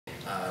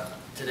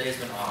Today's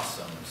been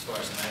awesome as far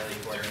as the minor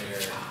league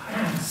coordinator.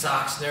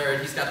 Sox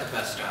nerd, he's got the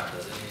best job,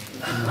 doesn't he?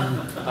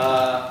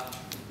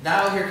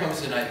 Now here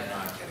comes the nightmare. No,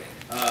 I'm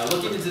kidding.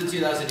 Looking into the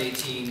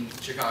 2018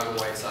 Chicago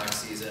White Sox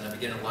season, I've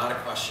been getting a lot of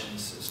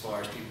questions as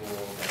far as people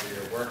that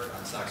either work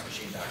on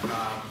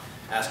SoxMachine.com,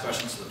 ask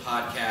questions to the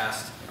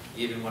podcast.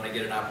 Even when I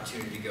get an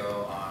opportunity to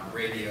go on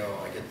radio,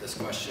 I get this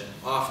question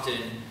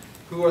often.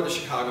 Who are the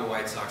Chicago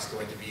White Sox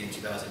going to be in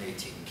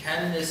 2018?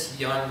 Can this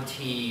young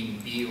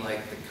team be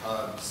like the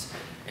Cubs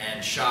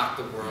and shock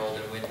the world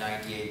and win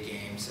 98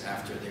 games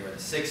after they were in the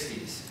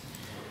 60s?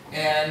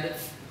 And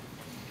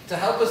to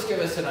help us give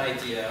us an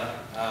idea,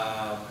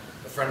 a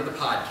friend of the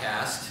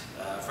podcast,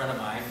 a friend of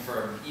mine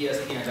from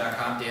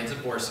ESPN.com, Dan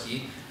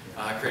Zaborski,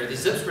 created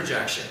the ZiPS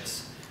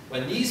projections.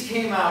 When these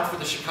came out for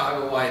the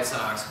Chicago White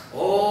Sox,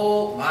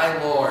 oh my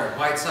Lord,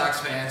 White Sox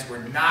fans were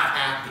not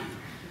happy.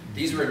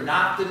 These were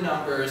not the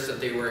numbers that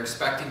they were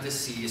expecting to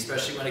see,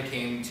 especially when it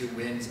came to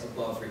wins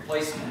above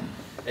replacement.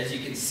 As you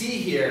can see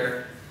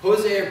here,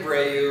 Jose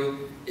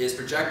Abreu is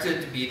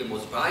projected to be the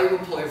most valuable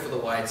player for the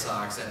White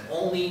Sox at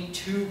only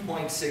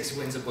 2.6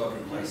 wins above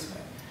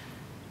replacement.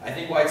 I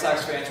think White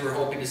Sox fans were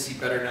hoping to see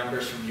better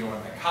numbers from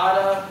Yoan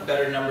Moncada,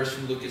 better numbers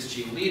from Lucas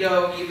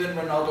Giolito, even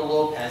Ronaldo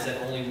Lopez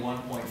at only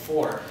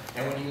 1.4.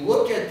 And when you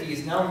look at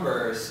these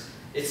numbers,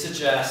 it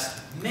suggests,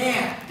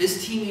 man,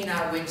 this team may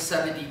not win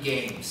 70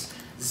 games.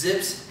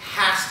 ZiPS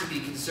has to be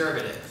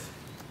conservative.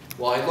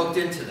 Well, I looked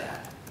into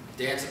that.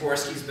 Dan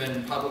Zaborski's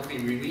been publicly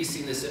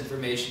releasing this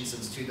information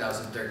since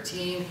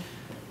 2013.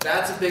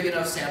 That's a big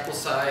enough sample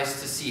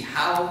size to see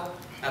how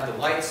have the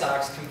White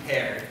Sox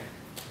compared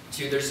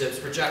to their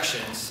ZiPS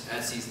projections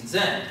at season's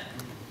end.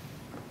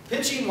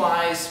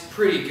 Pitching-wise,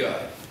 pretty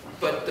good.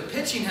 But the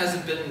pitching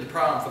hasn't been the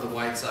problem for the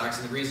White Sox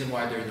and the reason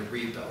why they're in the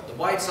rebuild. The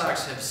White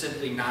Sox have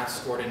simply not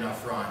scored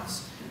enough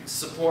runs to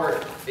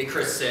support a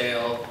Chris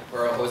Sale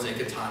or a Jose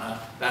Quintana.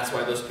 That's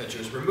why those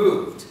pitchers were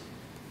moved.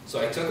 So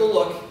I took a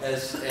look and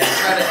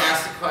tried to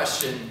ask the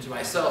question to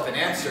myself and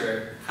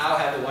answer, how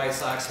have the White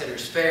Sox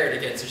hitters fared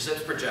against their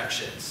ZiPS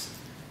projections?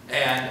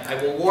 And I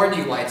will warn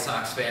you, White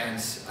Sox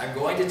fans, I'm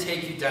going to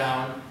take you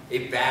down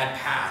a bad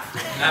path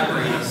of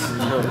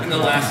memories in the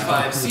last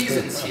 5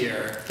 seasons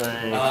here,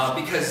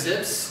 because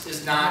ZiPS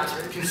is not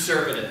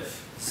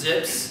conservative.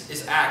 ZiPS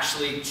is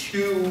actually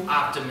too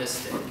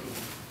optimistic.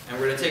 And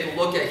we're going to take a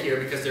look at here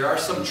because there are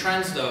some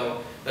trends,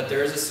 though, that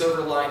there is a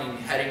silver lining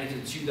heading into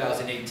the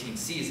 2018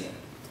 season.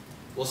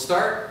 We'll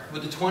start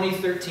with the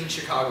 2013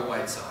 Chicago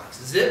White Sox.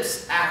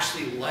 ZiPS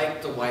actually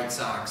liked the White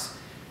Sox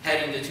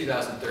heading to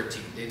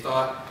 2013. They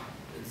thought,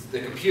 the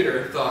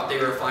computer thought they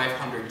were a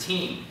 500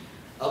 team.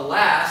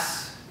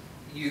 Alas,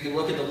 you can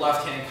look at the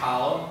left-hand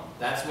column.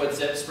 That's what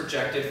ZiPS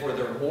projected for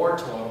their WAR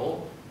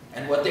total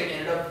and what they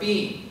ended up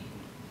being.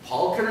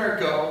 Paul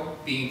Konerko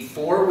being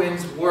 4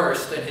 wins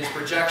worse than his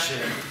projection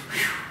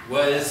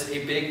was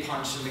a big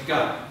punch in the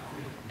gut.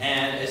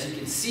 And as you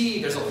can see,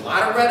 there's a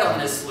lot of red on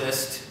this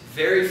list,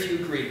 very few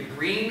green.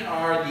 Green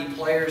are the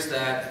players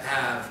that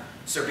have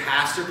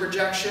surpassed their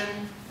projection,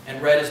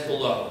 and red is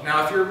below.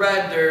 Now, if you're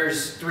red,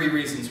 there's 3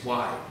 reasons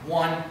why.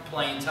 1,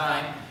 playing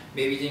time.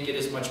 Maybe you didn't get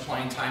as much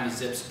playing time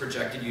as ZiPS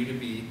projected you to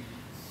be.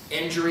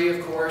 Injury,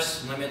 of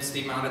course, limits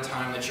the amount of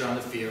time that you're on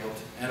the field.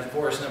 And of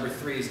course, number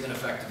 3 is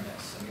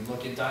ineffectiveness. I mean,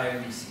 look at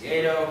Dion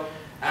Viciedo,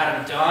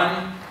 Adam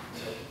Dunn,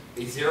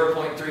 a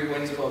 0.3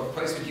 wins above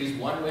replacement, used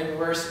 1 win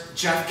worse.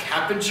 Jeff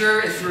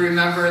Keppinger, if you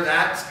remember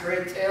that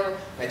great tale.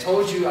 I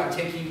told you I'm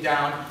taking you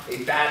down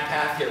a bad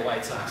path here,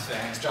 White Sox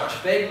fans.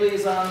 Josh Bagley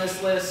is on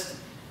this list.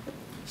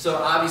 So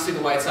obviously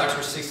the White Sox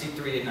were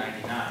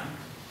 63-99.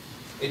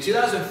 In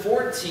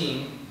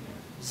 2014,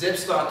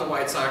 ZiPS thought the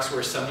White Sox were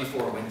a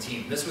 74-win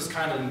team. This was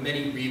kind of a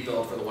mini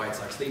rebuild for the White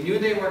Sox. They knew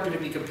they weren't going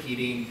to be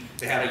competing.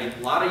 They had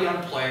a lot of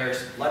young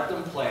players, let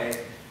them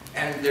play.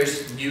 And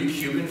there's new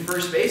Cuban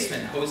first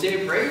baseman, Jose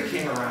Abreu,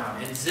 came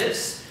around. And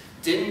ZiPS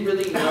didn't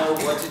really know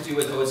what to do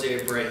with Jose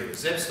Abreu.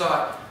 ZiPS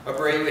thought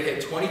Abreu would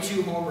hit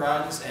 22 home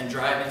runs and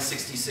drive in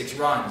 66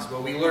 runs.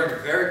 Well, we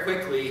learned very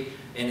quickly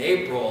in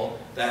April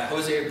that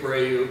Jose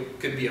Abreu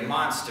could be a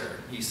monster.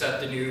 He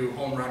set the new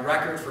home run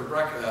record for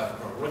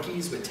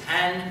rookies with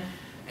 10.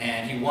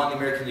 And he won the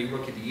American League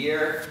Rookie of the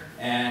Year.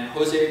 And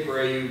Jose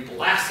Abreu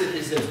blasted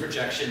his ZiPS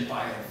projection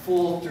by a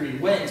full 3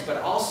 wins,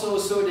 but also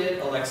so did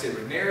Alexei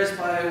Ramirez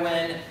by a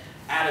win.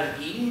 Adam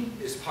Eaton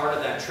is part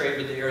of that trade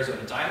with the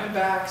Arizona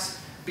Diamondbacks,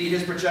 beat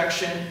his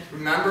projection.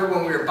 Remember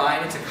when we were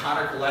buying into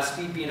Connor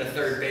Gillespie being a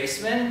 3rd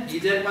baseman? He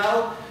did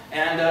well.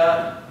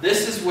 And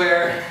this is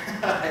where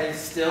I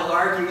still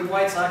argue with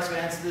White Sox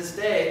fans to this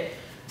day.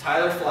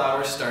 Tyler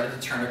Flowers started to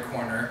turn a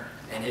corner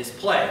in his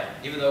play,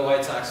 even though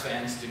White Sox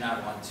fans do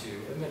not want to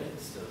admit it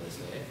still this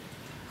day.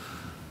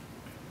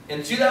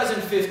 In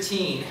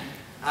 2015,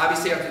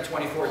 obviously after the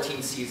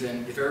 2014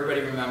 season, if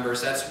everybody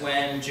remembers, that's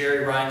when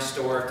Jerry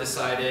Reinsdorf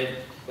decided,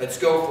 let's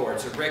go for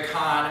it. So Rick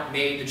Hahn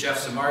made the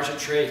Jeff Samardzija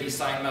trade. He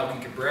signed Melvin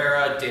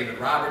Cabrera, David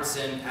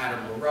Robertson, Adam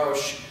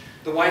LaRoche.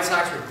 The White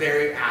Sox were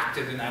very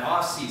active in that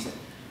offseason.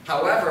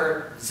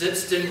 However,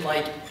 Zips didn't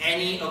like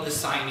any of the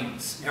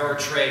signings or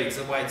trades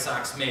the White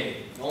Sox made.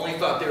 They only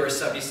thought they were a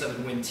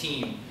 77-win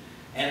team.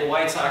 And the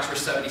White Sox were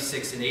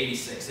 76 and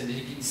 86. And as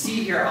you can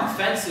see here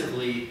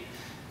offensively,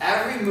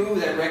 every move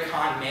that Rick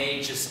Hahn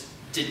made just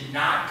did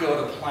not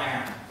go to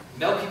plan.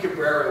 Melky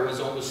Cabrera was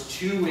almost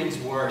 2 wins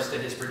worse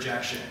than his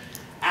projection.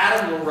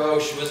 Adam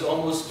LaRoche was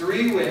almost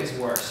 3 wins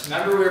worse.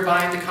 Remember we were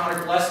buying to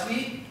Connor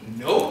Gillespie?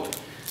 Nope.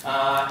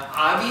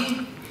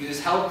 Avi, he was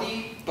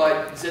healthy,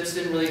 but Zips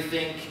didn't really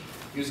think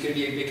he was going to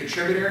be a big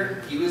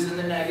contributor. He was in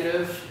the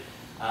negative.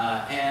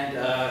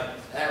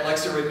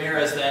 Alexa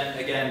Ramirez then,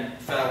 again,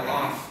 fell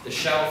off the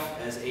shelf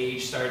as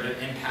age started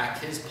to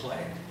impact his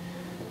play.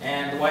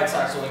 And the White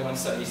Sox only won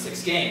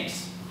 76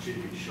 games.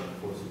 J.B. Shuck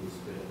wasn't as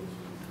bad.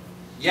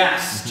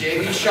 Yes,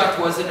 J.B. Shuck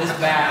wasn't as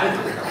bad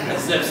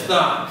as Zips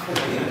thought.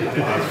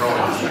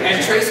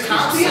 And Trace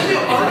Thompson.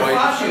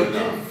 Arfaccio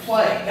didn't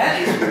play.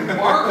 That is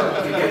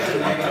remarkable to get to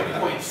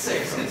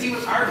 -0.6 because he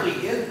was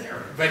hardly in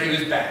there. But he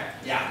was bad.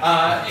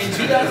 Yeah. In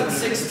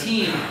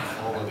 2016,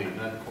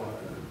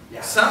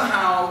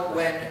 somehow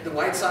when the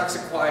White Sox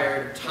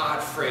acquired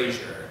Todd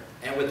Frazier,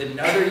 and with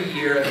another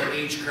year of the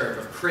age curve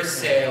of Chris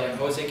Sale and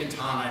Jose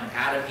Quintana and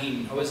Adam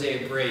Eaton, Jose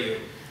Abreu,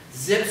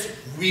 Zips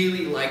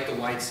really liked the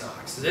White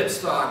Sox. Zips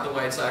thought the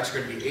White Sox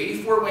were going to be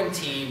an 84-win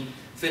team,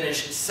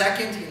 finished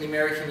second in the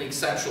American League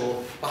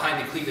Central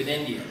behind the Cleveland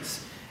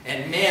Indians.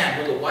 And man,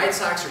 when the White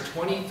Sox are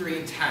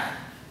 23-10,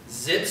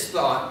 Zips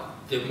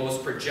thought the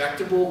most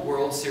projectable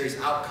World Series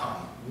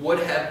outcome would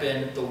have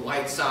been the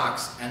White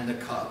Sox and the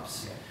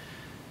Cubs.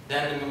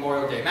 Then the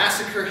Memorial Day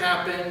Massacre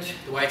happened.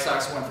 The White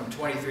Sox went from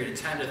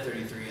 23-10 to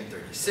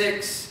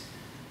 33-36.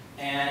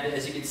 And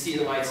as you can see,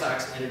 the White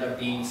Sox ended up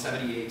being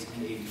 78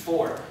 and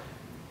 84.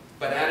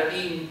 But Adam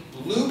Eaton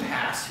blew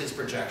past his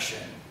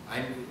projection.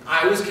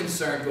 I was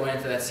concerned going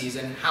into that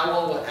season, how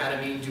well will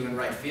Adam Eaton do in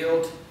right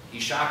field? He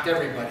shocked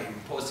everybody,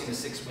 posting a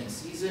 6-win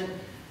season.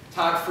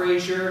 Todd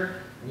Frazier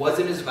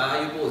wasn't as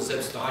valuable as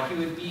Zips thought he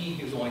would be.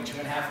 He was only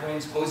 2.5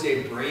 wins.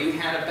 Jose Abreu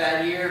had a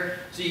bad year.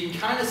 So you can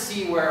kind of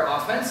see where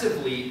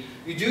offensively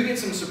you do get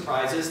some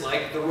surprises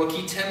like the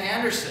rookie Tim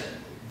Anderson.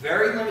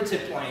 Very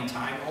limited playing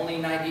time, only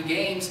 90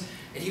 games,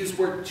 and he was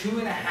worth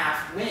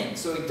 2.5 wins.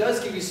 So it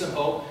does give you some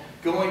hope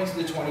going into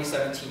the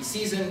 2017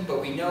 season, but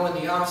we know in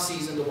the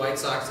offseason the White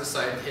Sox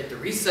decided to hit the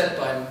reset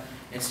button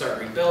and start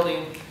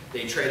rebuilding.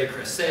 They traded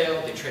Chris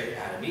Sale, they traded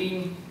Adam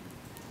Eaton.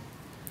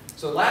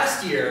 So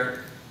last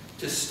year,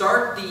 to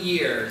start the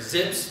year,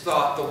 Zips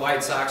thought the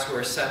White Sox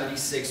were a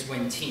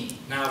 76-win team.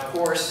 Now, of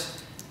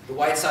course, the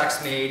White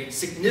Sox made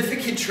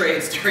significant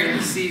trades during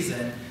the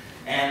season,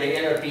 and they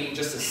ended up being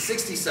just a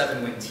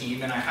 67-win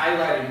team. And I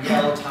highlighted in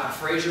yellow, Todd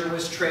Frazier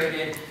was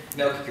traded,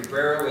 Melky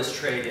Cabrera was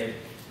traded.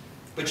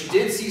 But you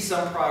did see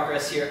some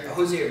progress here.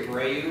 Jose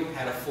Abreu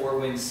had a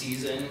 4-win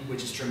season,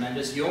 which is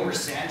tremendous. Yomer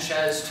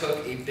Sanchez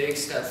took a big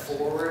step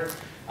forward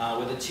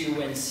with a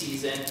 2-win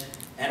season.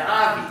 And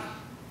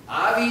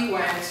Avi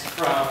went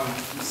from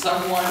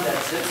someone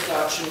that Zips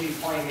thought shouldn't be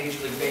playing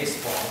Major League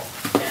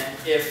Baseball, and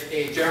if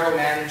a general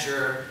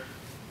manager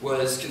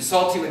was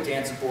consulting with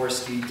Dan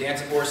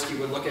Zaborski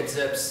would look at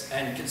Zips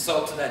and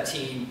consult to that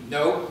team,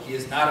 no, he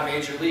is not a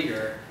major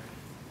leaguer.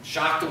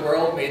 Shocked the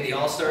world, made the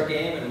All-Star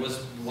game, and was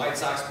the White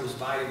Sox most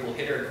valuable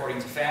hitter according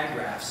to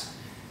Fangraphs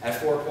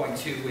at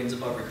 4.2 wins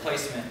above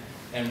replacement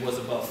and was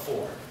above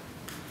 4.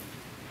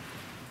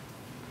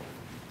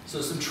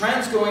 So some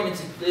trends going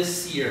into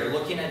this year,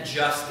 looking at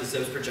just the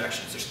Zips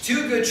projections. There's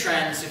 2 good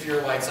trends if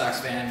you're a White Sox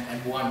fan,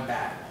 and 1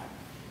 bad one.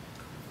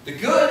 The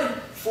good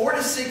 4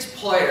 to 6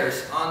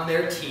 players on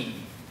their team,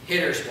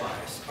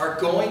 hitters-wise, are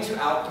going to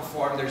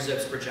outperform their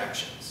Zips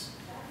projections.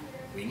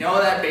 We know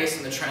that based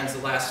on the trends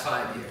the last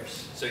 5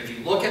 years. So if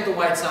you look at the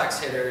White Sox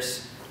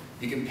hitters,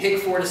 you can pick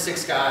 4 to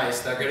 6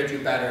 guys that are going to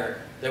do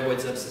better than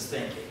what Zips is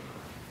thinking.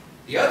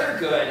 The other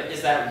good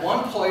is that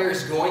 1 player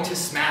is going to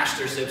smash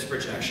their Zips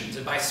projections.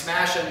 And by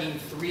smash, I mean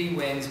 3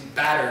 wins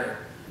better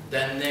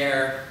than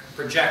their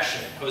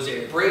projection.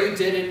 Jose Abreu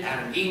did it,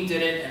 Adam Eaton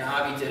did it, and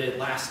Avi did it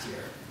last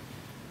year.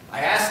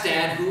 I asked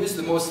Dan who is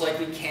the most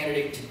likely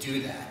candidate to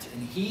do that,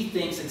 and he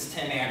thinks it's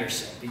Tim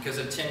Anderson because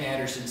of Tim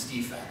Anderson's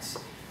defense.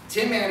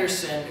 Tim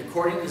Anderson,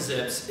 according to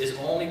Zips, is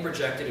only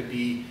projected to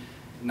be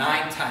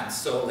 9/10,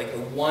 so like a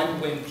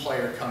 1-win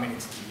player coming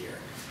into the year.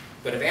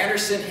 But if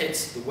Anderson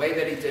hits the way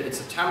that he did in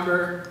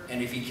September,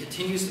 and if he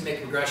continues to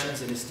make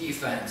progressions in his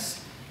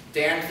defense,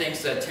 Dan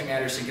thinks that Tim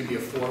Anderson could be a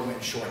 4-win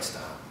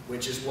shortstop,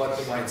 which is what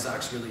the White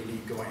Sox really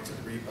need going into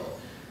the rebuild.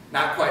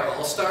 Not quite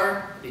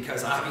all-star,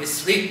 because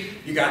obviously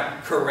you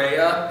got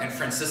Correa and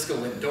Francisco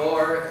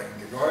Lindor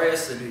and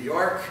Gregorius in New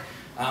York,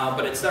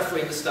 but it's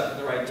definitely a step in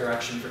the right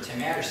direction for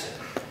Tim Anderson.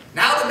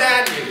 Now the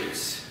bad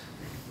news.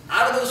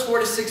 Out of those 4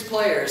 to 6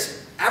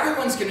 players,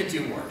 everyone's going to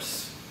do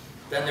worse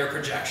than their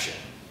projection.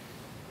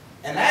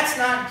 And that's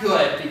not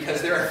good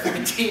because there are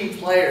 13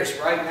 players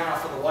right now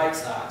for the White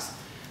Sox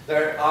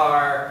that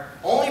are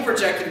only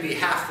projected to be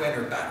half-win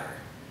or better.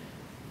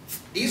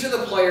 These are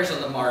the players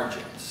on the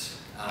margins.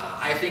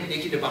 I think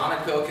Nicky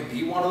Delmonico could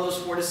be one of those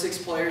 4 to 6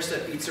 players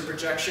that beats their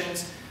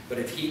projections. But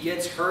if he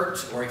gets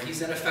hurt or if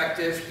he's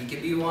ineffective, he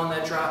could be one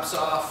that drops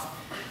off.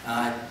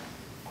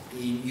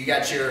 You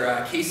got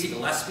your Casey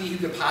Gillespie, who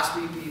could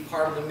possibly be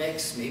part of the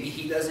mix. Maybe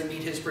he doesn't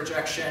meet his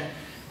projection.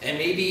 And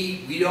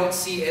maybe we don't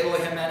see Eloy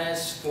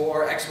Jimenez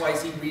for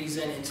XYZ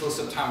reason until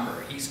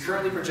September. He's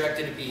currently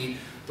projected to be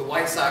the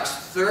White Sox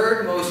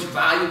 3rd most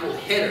valuable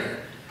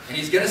hitter, and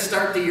he's going to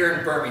start the year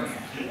in Birmingham.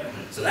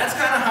 So that's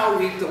kind of how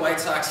weak the White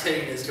Sox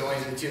hitting is going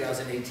into the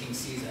 2018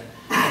 season,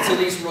 until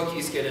these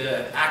rookies get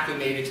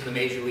acclimated to the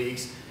major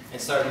leagues and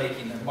start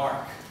making their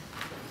mark.